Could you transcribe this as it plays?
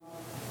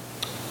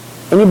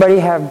Anybody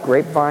have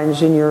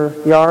grapevines in your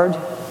yard?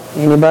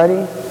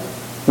 Anybody?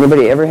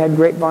 Anybody ever had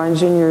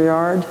grapevines in your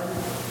yard?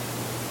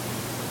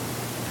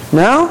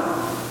 No?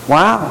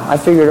 Wow, I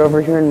figured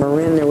over here in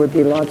Marin there would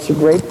be lots of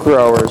grape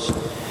growers.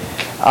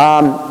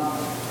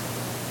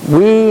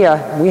 We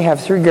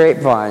have 3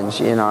 grapevines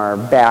in our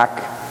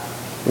back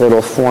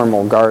little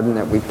formal garden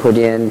that we put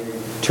in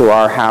to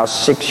our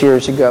house 6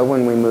 years ago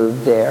when we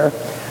moved there.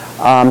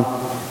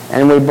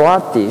 And we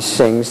bought these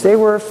things. They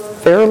were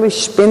fairly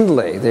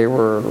spindly. They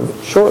were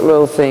short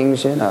little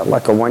things in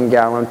like a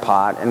 1-gallon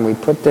pot, and we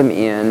put them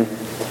in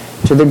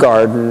to the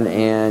garden,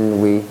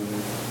 and we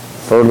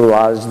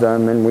fertilized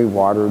them, and we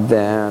watered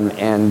them,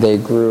 and they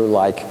grew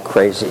like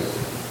crazy.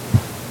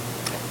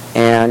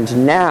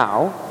 And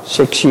now,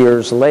 6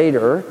 years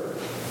later,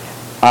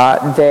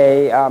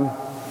 they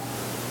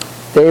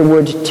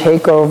would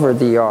take over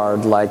the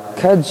yard like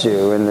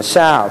kudzu in the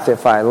South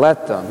if I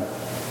let them.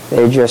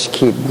 They just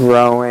keep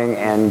growing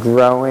and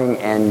growing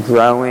and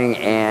growing,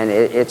 and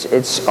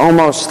it's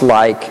almost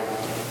like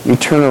you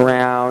turn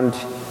around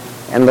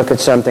and look at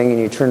something and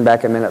you turn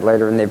back a minute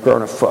later and they've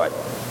grown a foot.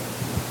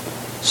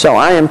 So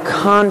I am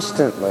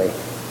constantly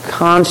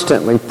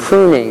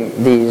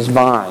pruning these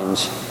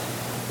vines,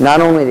 not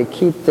only to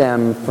keep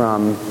them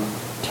from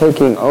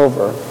taking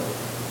over.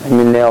 I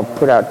mean, they'll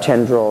put out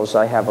tendrils.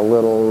 I have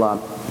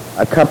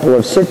a couple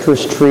of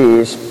citrus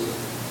trees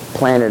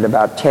planted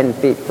about 10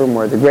 feet from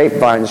where the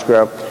grapevines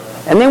grow.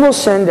 And they will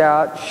send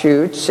out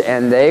shoots,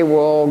 and they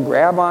will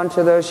grab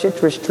onto those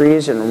citrus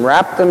trees and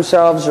wrap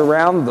themselves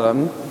around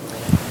them.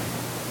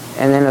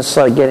 And then it's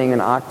like getting an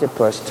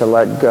octopus to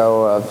let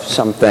go of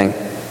something.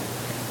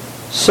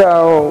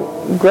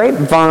 So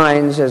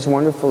grapevines, as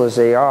wonderful as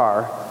they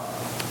are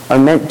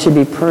meant to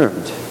be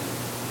pruned.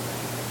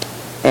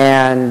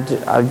 And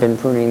I've been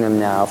pruning them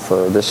now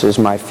this is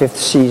my 5th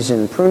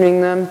season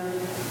pruning them.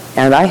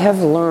 And I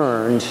have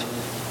learned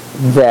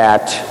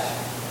that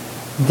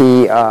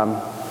the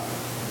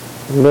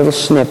little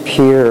snip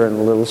here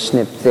and little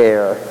snip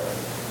there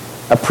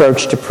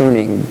approach to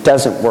pruning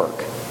doesn't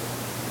work.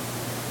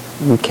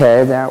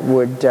 Okay, that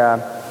would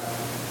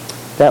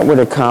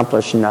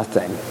accomplish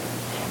nothing.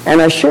 And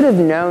I should have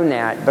known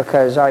that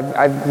because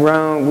I've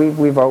grown,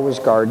 we've always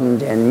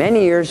gardened, and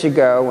many years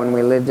ago when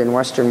we lived in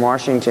Western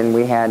Washington,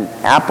 we had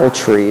apple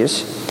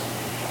trees,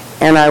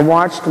 and I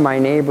watched my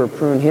neighbor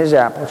prune his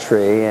apple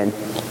tree, and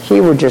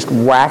he would just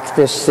whack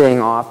this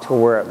thing off to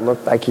where it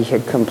looked like he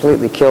had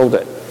completely killed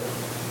it.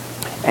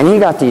 And he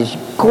got these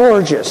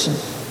gorgeous,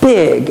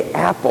 big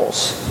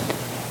apples.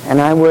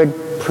 And I would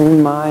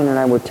prune mine, and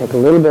I would take a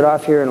little bit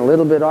off here and a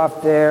little bit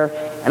off there.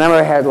 And I would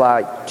have had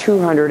like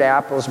 200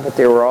 apples, but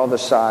they were all the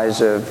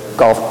size of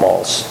golf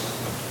balls.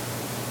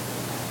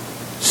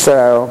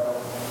 So,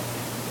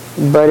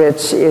 but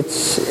it's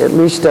at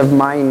least of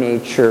my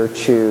nature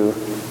to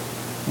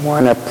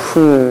want to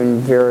prune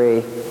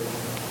very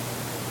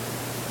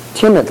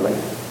timidly.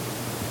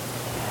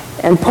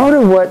 And part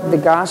of what the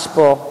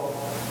gospel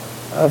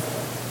of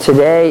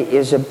today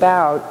is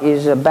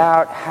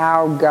about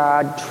how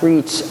God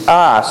treats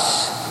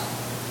us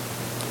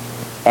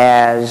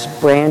as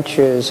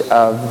branches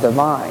of the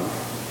vine.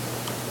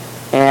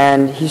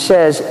 And he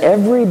says,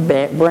 every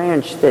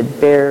branch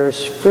that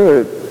bears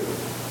fruit,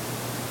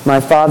 my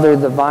Father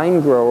the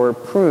vine grower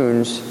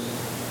prunes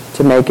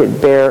to make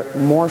it bear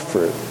more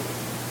fruit.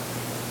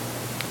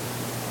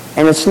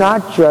 And it's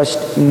not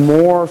just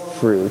more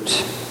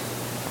fruit,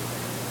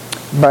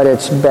 but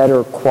it's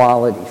better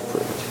quality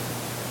fruit.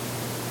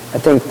 I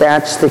think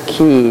that's the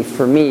key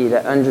for me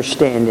to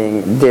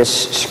understanding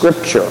this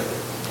scripture,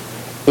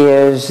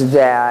 is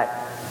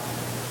that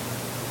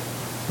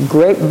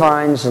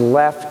grapevines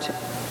left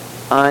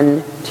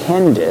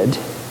untended,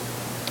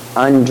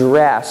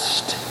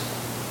 undressed,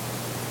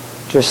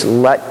 just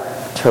let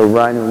to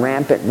run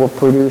rampant, will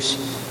produce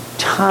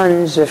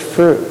tons of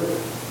fruit.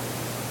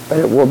 But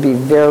it will be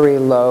very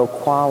low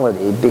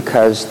quality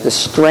because the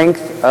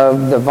strength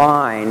of the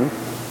vine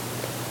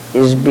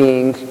is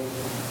being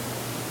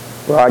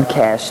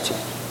broadcast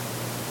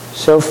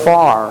so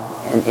far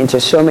and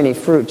into so many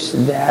fruits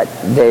that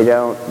they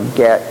don't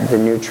get the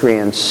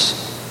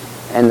nutrients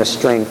and the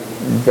strength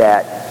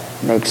that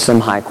makes them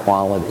high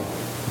quality.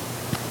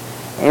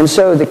 And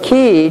so the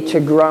key to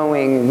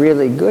growing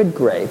really good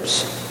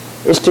grapes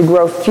is to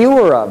grow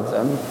fewer of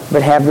them,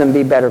 but have them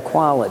be better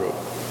quality.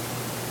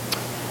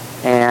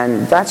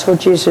 And that's what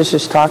Jesus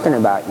is talking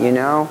about, you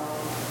know.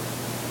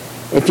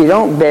 If you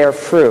don't bear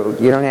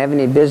fruit, you don't have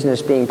any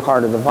business being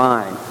part of the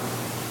vine.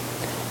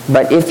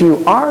 But if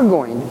you are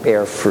going to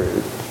bear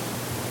fruit,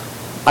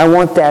 I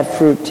want that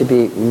fruit to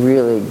be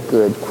really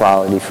good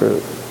quality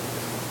fruit.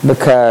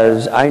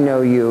 Because I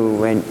know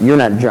you, and you're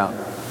not junk.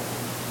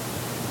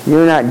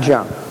 You're not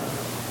junk.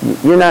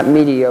 You're not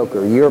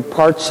mediocre. You're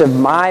parts of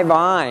my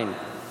vine.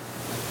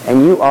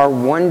 And you are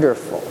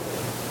wonderful.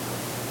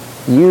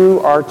 You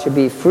are to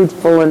be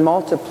fruitful and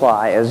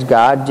multiply as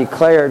God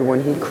declared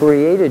when He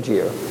created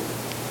you.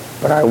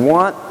 But I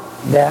want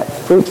that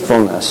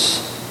fruitfulness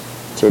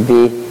to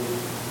be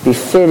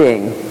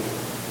befitting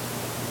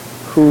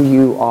who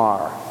you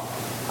are.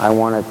 I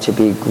want it to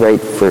be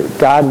great fruit.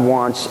 God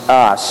wants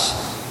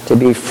us to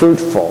be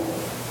fruitful,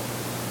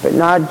 but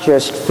not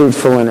just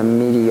fruitful in a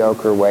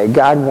mediocre way.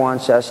 God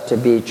wants us to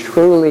be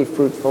truly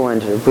fruitful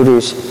and to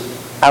produce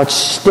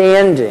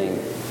outstanding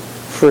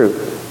fruit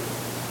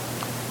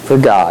for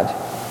God.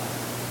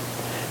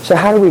 So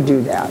how do we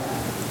do that?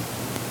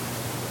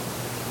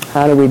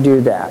 How do we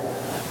do that?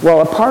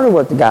 Well, a part of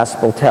what the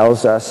gospel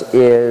tells us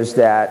is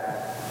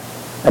that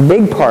a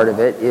big part of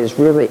it is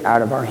really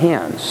out of our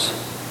hands.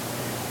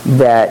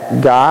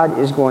 That God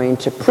is going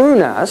to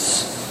prune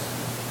us.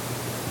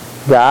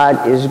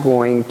 God is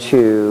going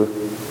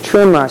to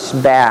trim us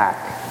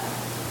back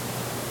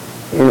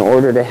in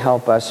order to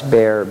help us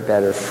bear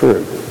better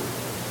fruit.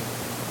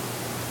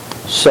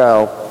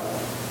 So,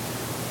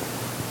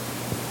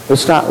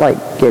 it's not like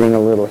getting a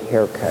little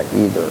haircut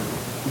either.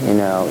 You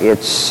know,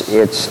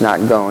 it's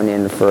not going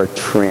in for a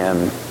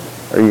trim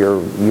or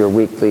your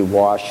weekly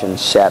wash and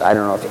set. I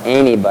don't know if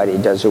anybody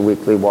does a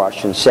weekly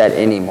wash and set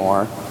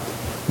anymore,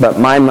 but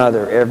my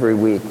mother every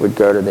week would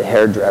go to the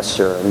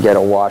hairdresser and get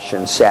a wash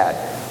and set.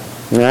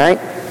 All right?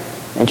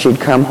 And she'd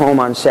come home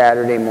on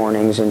Saturday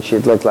mornings and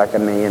she'd look like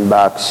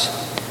 $1,000,000.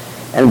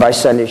 And by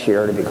Sunday she'd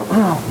already be going,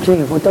 oh,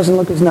 gee, well, it doesn't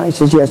look as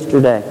nice as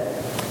yesterday.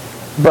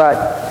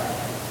 But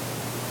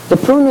the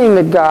pruning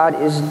that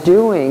God is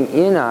doing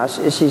in us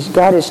is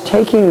God is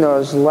taking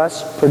those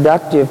less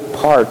productive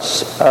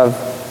parts of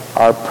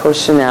our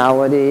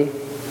personality,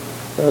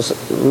 those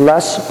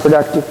less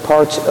productive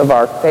parts of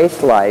our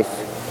faith life,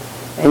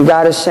 and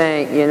God is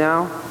saying, you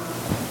know,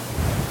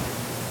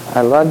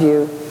 I love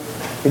you,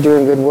 you're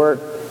doing good work,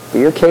 but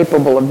you're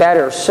capable of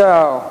better,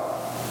 so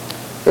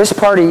this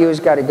part of you has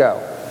got to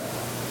go.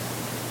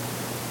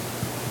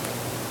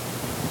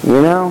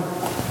 You know,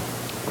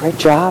 great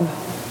job.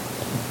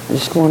 I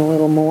just want a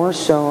little more,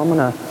 so I'm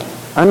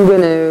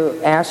going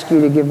to ask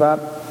you to give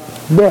up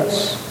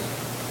this.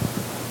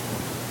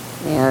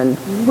 And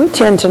we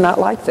tend to not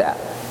like that,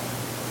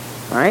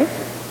 right?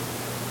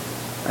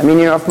 I mean,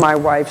 you know, if my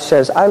wife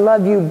says, I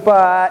love you,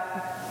 but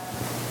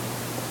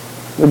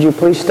would you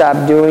please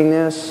stop doing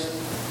this?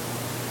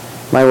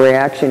 My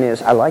reaction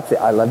is, I like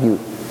that, I love you.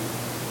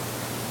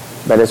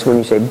 But it's when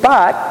you say,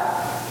 but.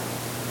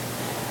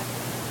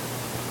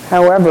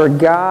 However,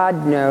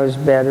 God knows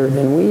better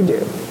than we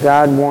do.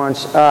 God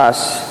wants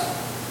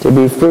us to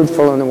be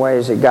fruitful in the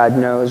ways that God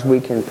knows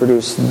we can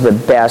produce the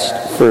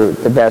best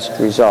fruit, the best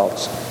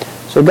results.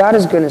 So God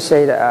is going to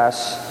say to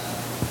us,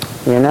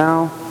 you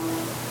know,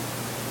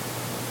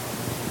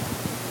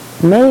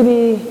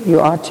 maybe you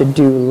ought to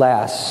do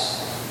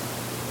less,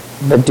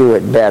 but do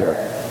it better.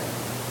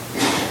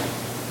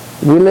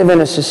 We live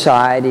in a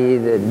society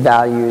that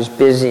values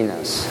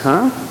busyness,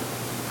 huh?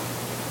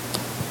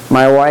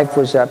 My wife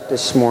was up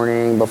this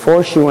morning.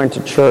 Before she went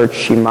to church,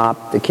 she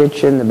mopped the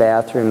kitchen, the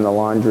bathroom, the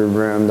laundry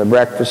room, the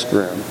breakfast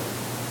room.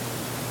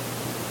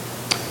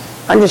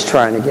 I'm just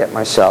trying to get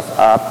myself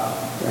up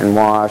and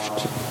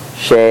washed,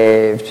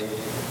 shaved,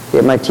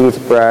 get my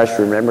teeth brushed,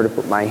 remember to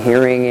put my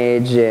hearing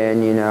aids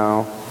in, you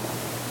know,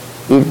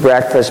 eat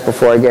breakfast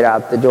before I get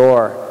out the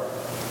door.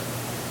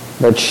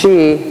 But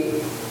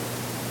she,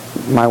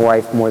 my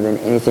wife more than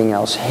anything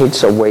else,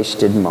 hates a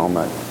wasted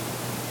moment.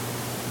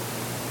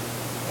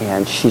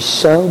 And she's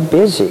so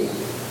busy.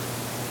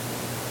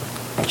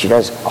 And she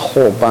does a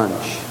whole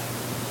bunch.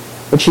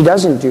 What she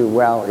doesn't do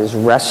well is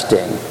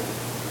resting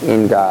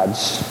in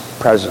God's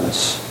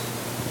presence.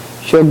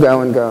 She'll go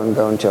and go and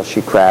go until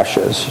she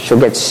crashes. She'll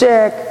get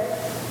sick,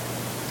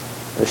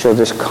 or she'll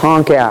just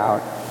conk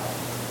out,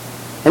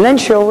 and then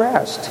she'll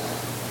rest.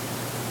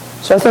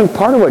 So I think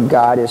part of what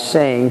God is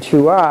saying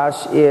to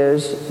us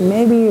is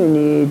maybe you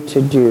need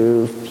to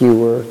do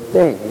fewer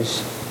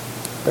things,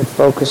 but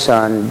focus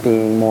on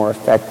being more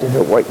effective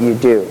at what you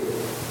do.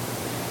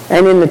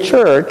 And in the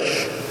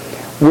church,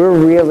 we're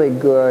really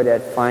good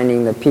at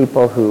finding the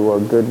people who are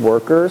good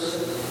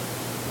workers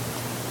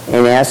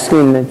and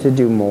asking them to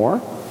do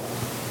more.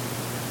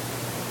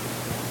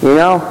 You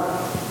know,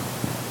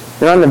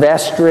 you're on the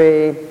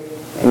vestry,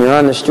 and you're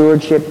on the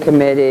stewardship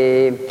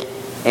committee,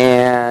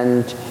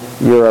 and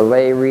you're a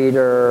lay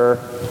reader,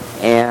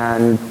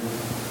 and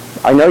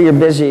I know you're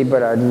busy,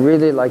 but I'd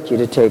really like you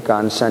to take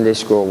on Sunday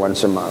school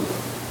once a month.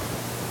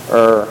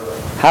 Or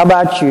how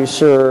about you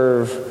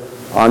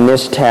serve on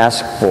this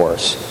task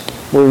force?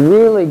 We're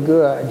really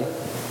good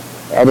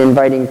at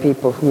inviting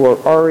people who are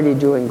already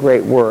doing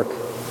great work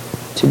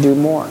to do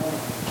more.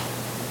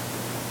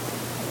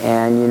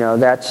 And you know,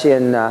 that's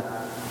in,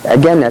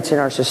 again, that's in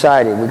our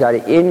society. We've got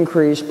to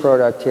increase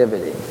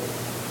productivity,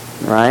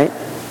 right?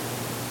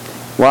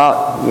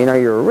 Well, you know,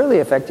 you're a really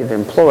effective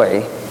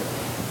employee,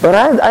 but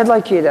I'd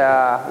like you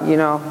to, you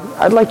know,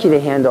 I'd like you to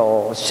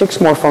handle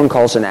 6 more phone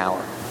calls an hour.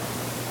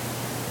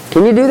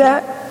 Can you do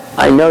that?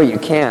 I know you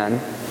can.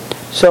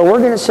 So we're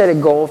going to set a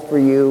goal for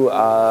you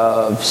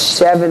of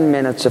 7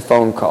 minutes a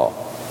phone call.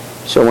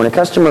 So when a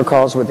customer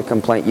calls with a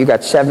complaint, you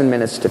got 7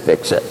 minutes to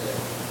fix it.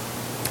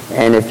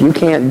 And if you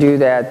can't do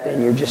that,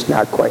 then you're just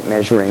not quite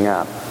measuring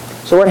up.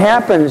 So what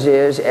happens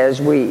is,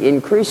 as we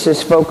increase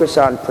this focus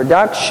on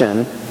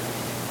production,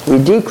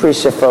 we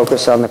decrease the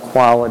focus on the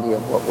quality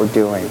of what we're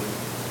doing.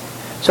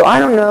 So I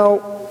don't know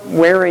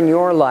where in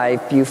your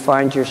life you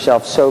find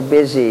yourself so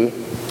busy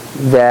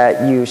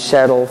that you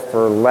settle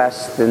for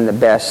less than the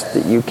best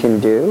that you can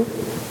do.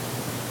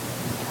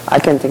 I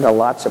can think of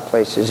lots of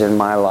places in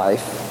my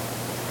life.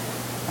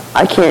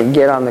 I can't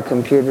get on the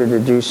computer to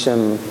do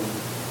some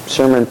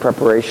sermon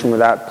preparation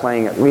without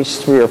playing at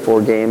least 3 or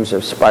 4 games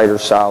of Spider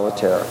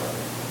Solitaire.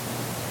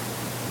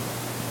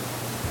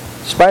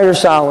 Spider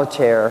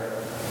Solitaire,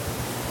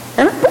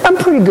 and I'm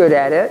pretty good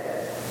at it.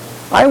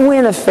 I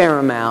win a fair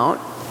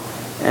amount,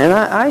 and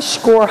I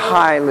score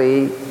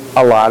highly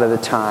a lot of the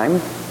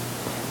time.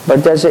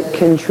 But does it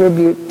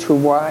contribute to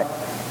what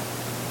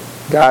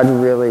God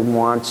really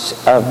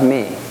wants of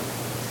me?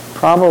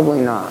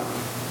 Probably not.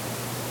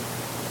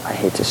 I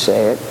hate to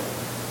say it.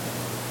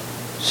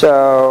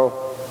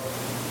 So,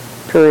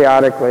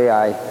 periodically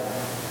I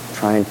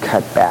try and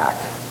cut back.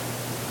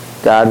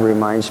 God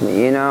reminds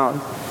me,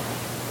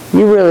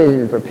 you really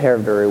didn't prepare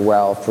very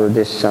well for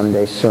this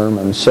Sunday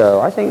sermon,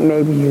 so I think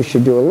maybe you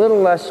should do a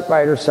little less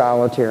Spider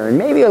Solitaire and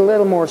maybe a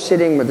little more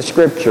sitting with the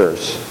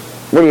Scriptures.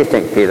 What do you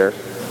think, Peter?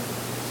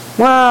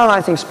 Well,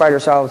 I think Spider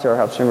Solitaire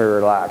helps me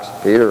relax.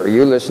 Peter, are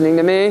you listening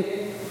to me?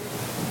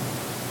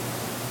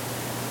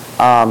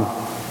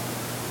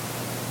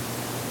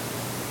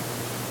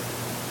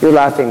 You're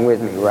laughing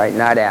with me, right?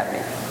 Not at me.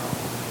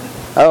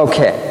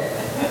 Okay.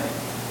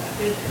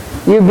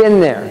 You've been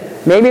there.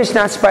 Maybe it's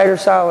not Spider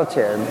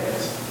Solitaire.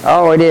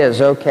 Oh, it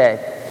is. Okay.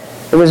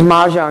 It was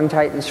Mahjong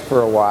Titans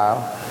for a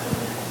while.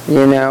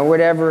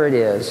 Whatever it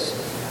is.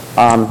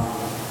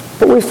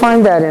 But we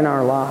find that in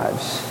our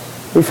lives.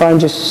 We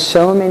find just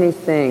so many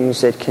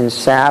things that can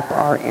sap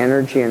our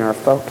energy and our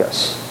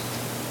focus.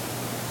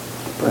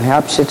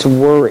 Perhaps it's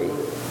worry.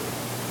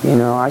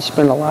 I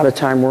spend a lot of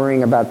time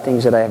worrying about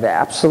things that I have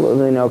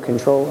absolutely no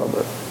control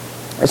over.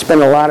 I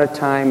spend a lot of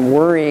time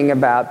worrying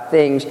about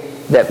things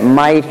that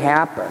might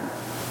happen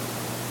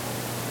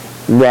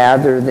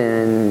rather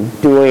than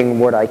doing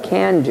what I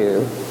can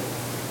do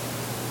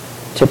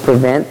to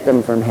prevent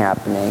them from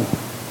happening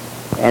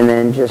and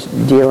then just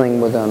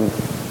dealing with them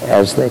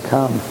as they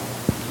come.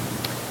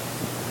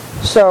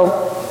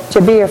 So, to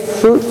be a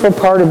fruitful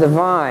part of the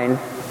vine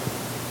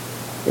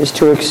is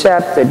to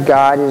accept that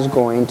God is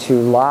going to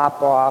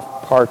lop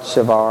off parts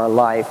of our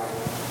life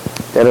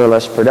that are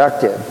less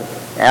productive.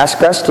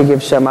 Ask us to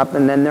give some up,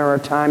 and then there are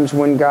times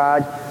when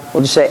God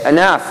will just say,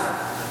 enough.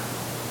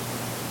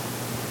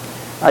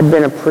 I'd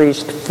been a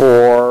priest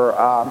for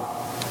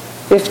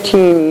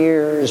 15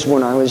 years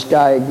when I was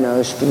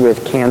diagnosed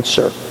with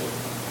cancer.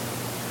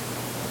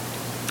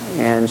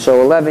 And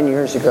so 11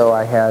 years ago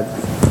I had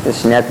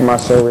this neck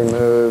muscle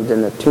removed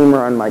and the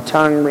tumor on my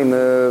tongue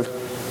removed.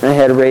 And I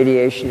had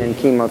radiation and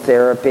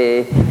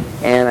chemotherapy,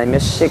 and I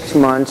missed 6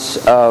 months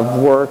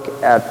of work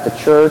at the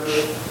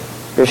church.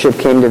 Bishop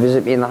came to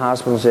visit me in the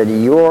hospital and said,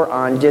 "You're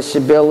on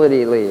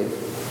disability leave."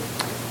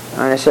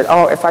 And I said,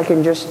 "Oh, if I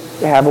can just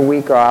have a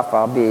week off,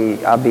 I'll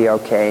be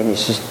okay." And he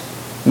says,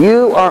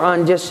 "You are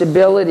on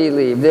disability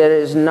leave. That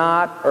is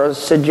not a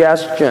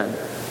suggestion.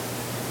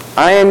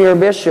 I am your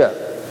bishop."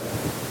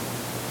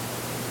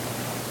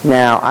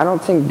 Now, I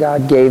don't think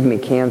God gave me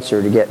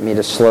cancer to get me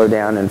to slow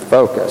down and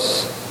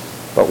focus.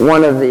 But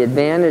one of the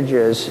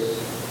advantages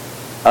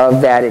of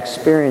that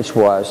experience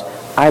was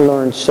I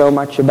learned so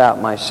much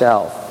about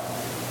myself.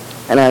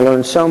 And I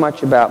learned so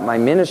much about my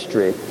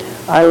ministry.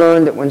 I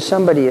learned that when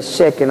somebody is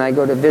sick and I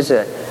go to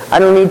visit, I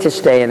don't need to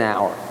stay an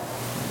hour.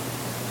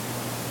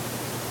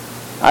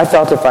 I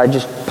felt if I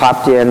just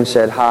popped in and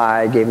said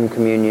hi, gave them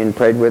communion,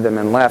 prayed with them,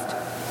 and left,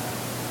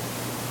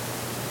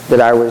 that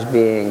I was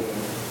being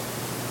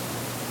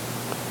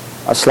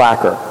a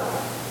slacker.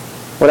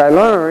 What I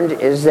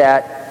learned is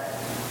that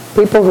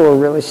people who are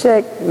really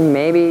sick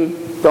maybe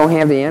don't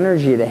have the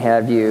energy to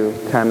have you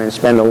come and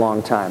spend a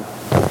long time.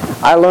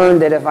 I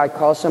learned that if I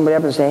call somebody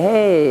up and say,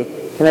 "Hey,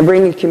 can I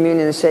bring you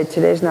communion?" and say,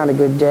 "Today's not a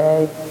good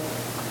day.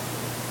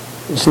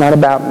 It's not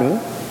about me."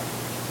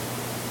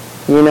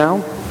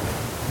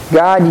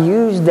 God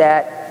used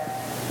that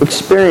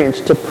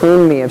experience to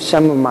prune me of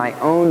some of my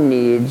own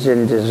needs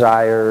and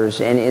desires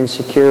and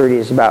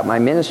insecurities about my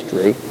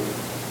ministry,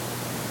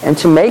 and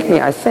to make me,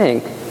 I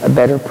think, a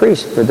better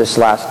priest for this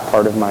last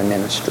part of my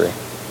ministry.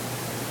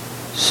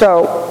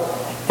 So,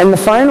 and the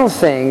final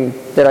thing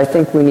that I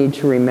think we need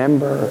to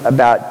remember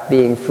about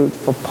being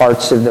fruitful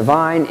parts of the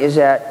vine is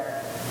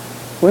that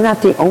we're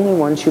not the only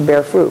ones who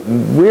bear fruit.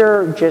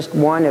 We're just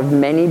one of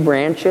many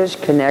branches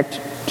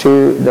connect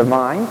to the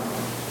vine,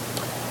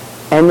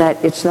 and that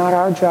it's not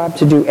our job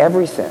to do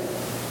everything.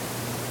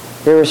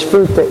 There is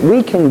fruit that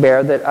we can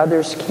bear that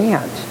others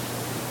can't,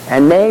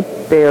 and they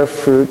bear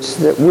fruits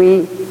that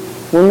we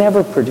will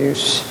never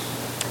produce.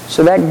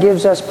 So that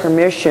gives us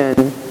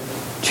permission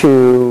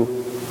to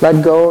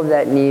let go of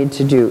that need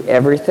to do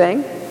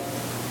everything.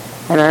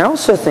 And I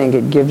also think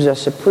it gives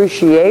us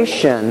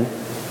appreciation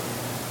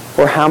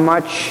for how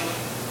much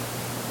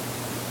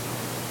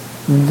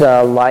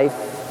the life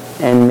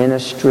and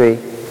ministry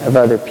of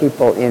other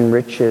people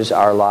enriches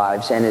our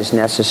lives and is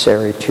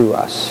necessary to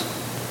us.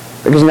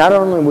 Because not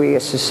only are we a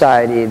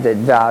society that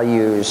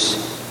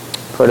values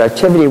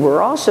productivity,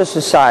 we're also a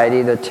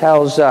society that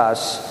tells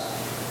us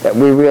that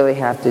we really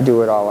have to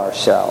do it all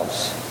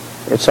ourselves.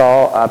 It's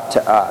all up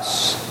to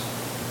us.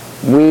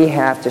 We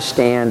have to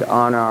stand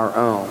on our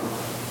own.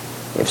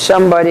 If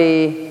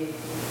somebody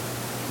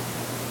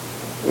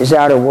is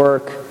out of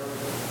work,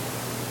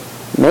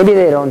 maybe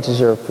they don't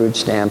deserve food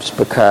stamps,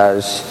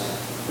 because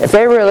if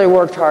they really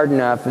worked hard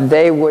enough,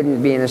 they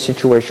wouldn't be in a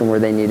situation where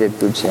they needed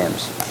food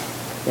stamps.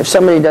 If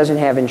somebody doesn't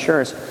have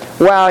insurance,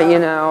 well, you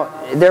know,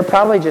 they're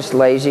probably just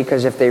lazy,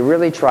 because if they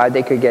really tried,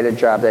 they could get a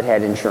job that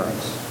had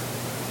insurance.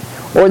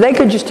 Or they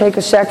could just take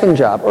a second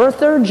job or a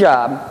third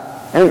job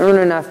and earn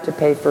enough to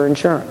pay for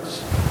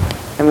insurance.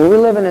 And we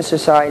live in a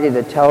society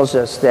that tells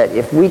us that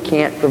if we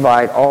can't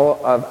provide all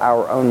of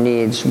our own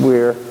needs,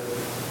 we're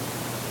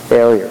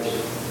failures.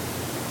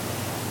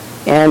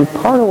 And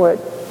part of what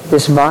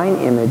this vine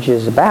image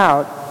is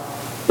about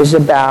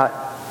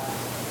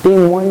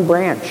being one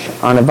branch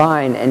on a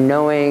vine and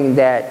knowing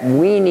that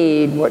we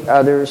need what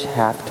others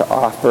have to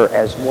offer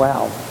as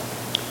well.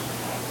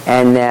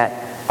 And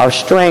that our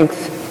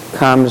strength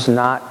comes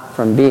not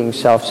from being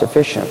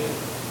self-sufficient,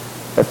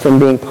 but from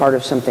being part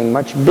of something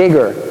much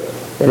bigger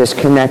that is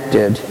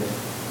connected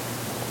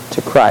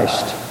to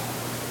Christ.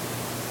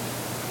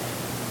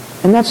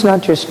 And that's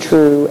not just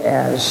true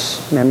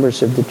as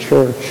members of the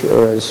church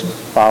or as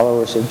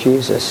followers of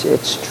Jesus.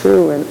 It's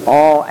true in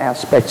all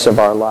aspects of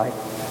our life.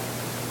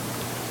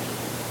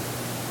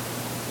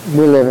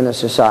 We live in a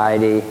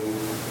society,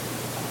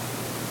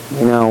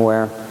 you know,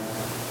 where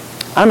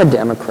I'm a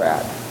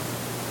Democrat.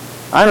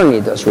 I don't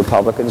need those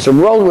Republicans. The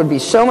world would be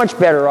so much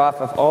better off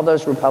if all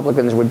those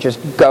Republicans would just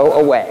go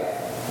away.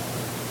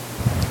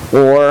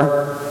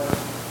 Or,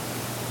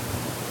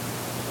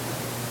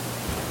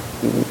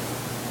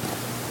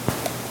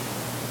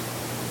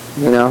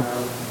 you know,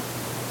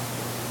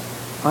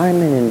 I'm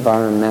an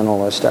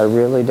environmentalist. I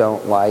really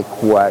don't like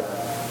what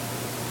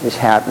is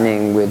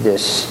happening with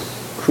this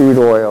crude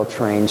oil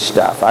train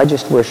stuff. I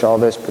just wish all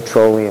those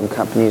petroleum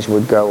companies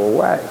would go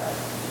away.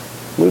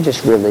 We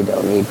just really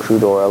don't need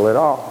crude oil at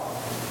all.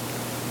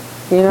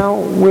 You know,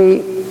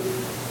 we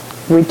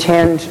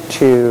tend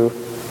to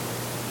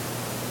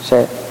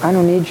say, I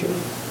don't need you.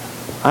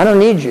 I don't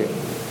need you.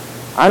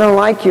 I don't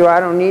like you. I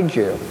don't need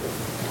you.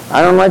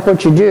 I don't like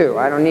what you do.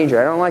 I don't need you.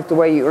 I don't like the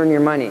way you earn your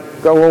money.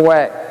 Go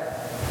away.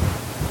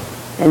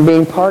 And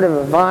being part of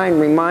a vine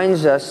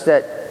reminds us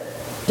that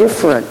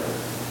different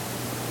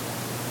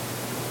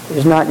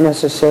is not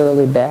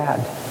necessarily bad.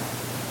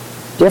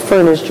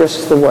 Different is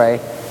just the way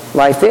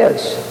life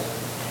is.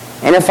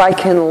 And if I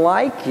can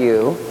like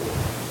you,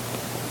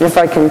 and if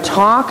I can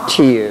talk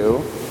to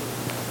you,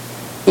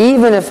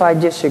 even if I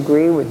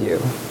disagree with you,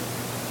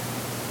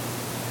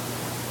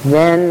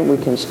 then we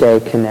can stay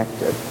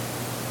connected.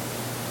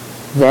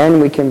 Then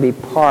we can be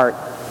part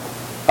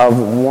of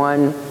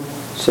one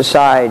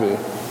society,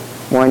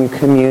 one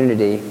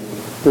community,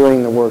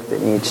 doing the work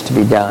that needs to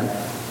be done.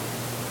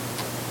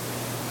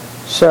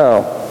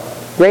 So,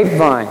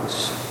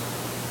 grapevines.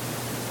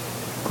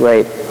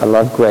 Grape. I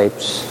love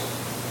grapes.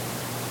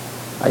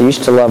 I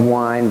used to love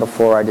wine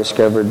before I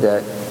discovered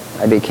that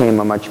I became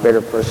a much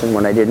better person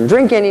when I didn't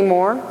drink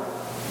anymore.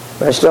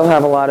 But I still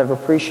have a lot of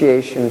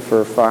appreciation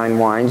for fine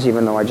wines,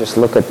 even though I just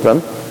look at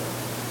them.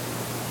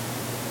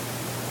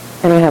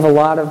 And I have a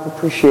lot of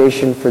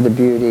appreciation for the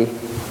beauty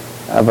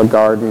of a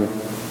garden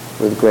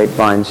with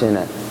grapevines in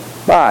it.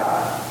 But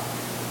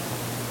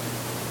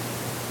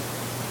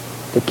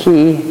the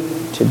key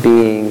to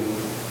being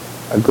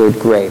a good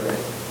grape,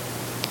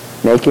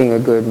 making a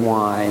good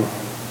wine,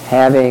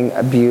 having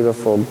a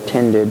beautiful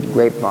tended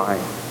grapevine,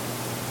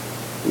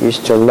 is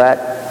to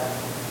let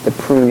the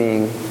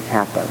pruning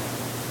happen.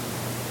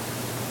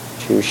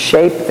 To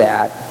shape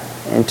that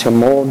and to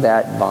mold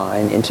that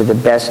vine into the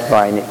best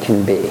vine it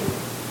can be.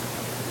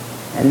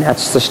 And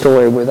that's the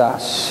story with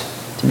us.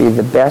 To be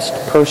the best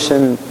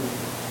person,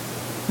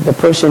 the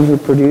person who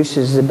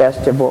produces the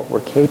best of what we're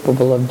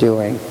capable of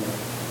doing,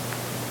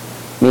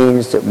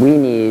 means that we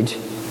need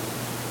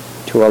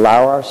to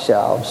allow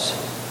ourselves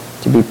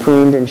to be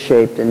pruned and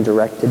shaped and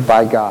directed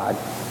by God.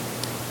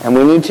 And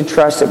we need to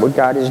trust that what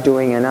God is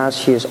doing in us,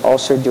 He is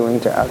also doing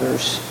to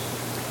others.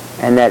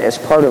 And that as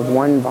part of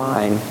one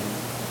vine,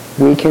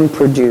 we can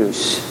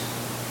produce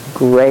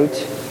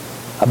great,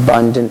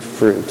 abundant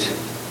fruit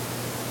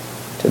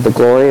to the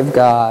glory of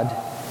God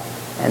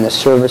and the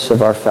service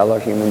of our fellow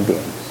human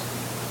beings.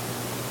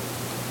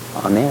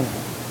 Amen.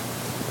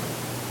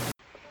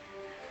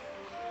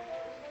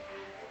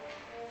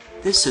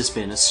 This has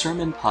been a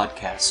sermon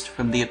podcast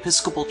from the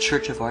Episcopal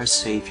Church of Our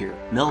Savior,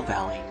 Mill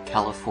Valley,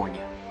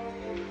 California.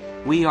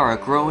 We are a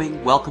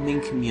growing,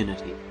 welcoming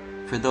community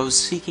for those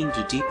seeking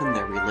to deepen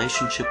their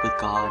relationship with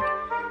God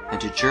and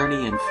to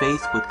journey in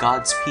faith with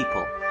God's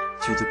people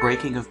through the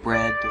breaking of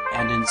bread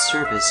and in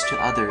service to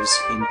others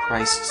in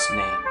Christ's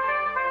name.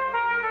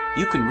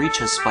 You can reach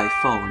us by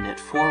phone at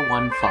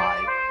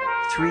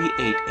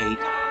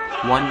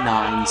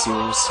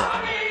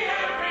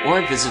 415-388-1907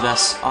 or visit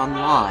us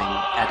online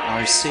at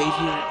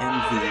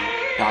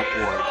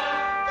oursaviormv.org.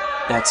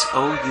 That's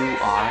OURSAVIOURMV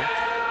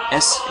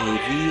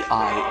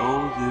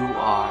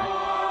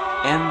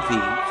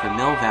for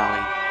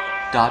millvalley.org.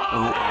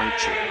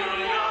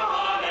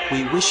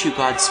 We wish you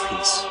God's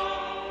peace,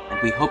 and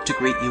we hope to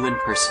greet you in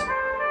person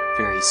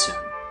very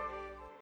soon.